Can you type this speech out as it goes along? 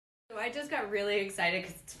just got really excited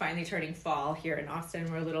because it's finally turning fall here in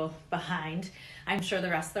Austin. We're a little behind. I'm sure the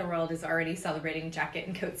rest of the world is already celebrating jacket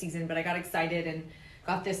and coat season, but I got excited and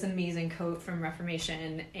got this amazing coat from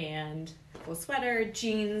Reformation and full sweater,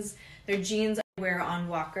 jeans. They're jeans I wear on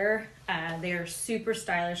walker. They are super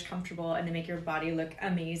stylish, comfortable, and they make your body look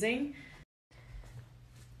amazing.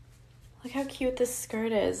 Look how cute this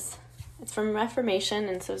skirt is. It's from Reformation,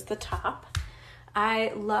 and so is the top.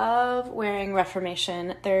 I love wearing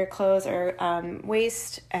Reformation. Their clothes are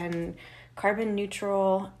waste and carbon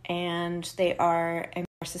neutral, and they are a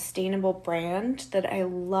more sustainable brand that I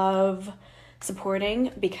love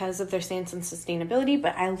supporting because of their stance on sustainability,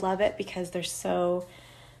 but I love it because they're so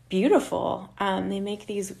beautiful. They make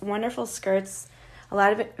these wonderful skirts, a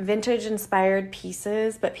lot of vintage inspired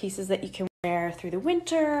pieces, but pieces that you can wear through the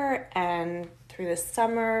winter and through the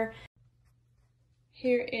summer.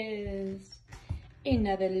 Here is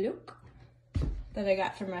another look that I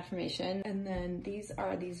got from Reformation. And then these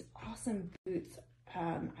are these awesome boots.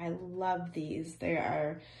 I love these. They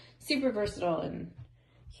are super versatile and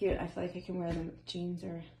cute. I feel like I can wear them with jeans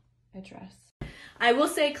or a dress. I will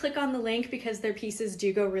say click on the link because their pieces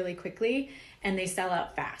do go really quickly and they sell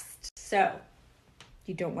out fast. So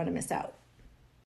you don't want to miss out.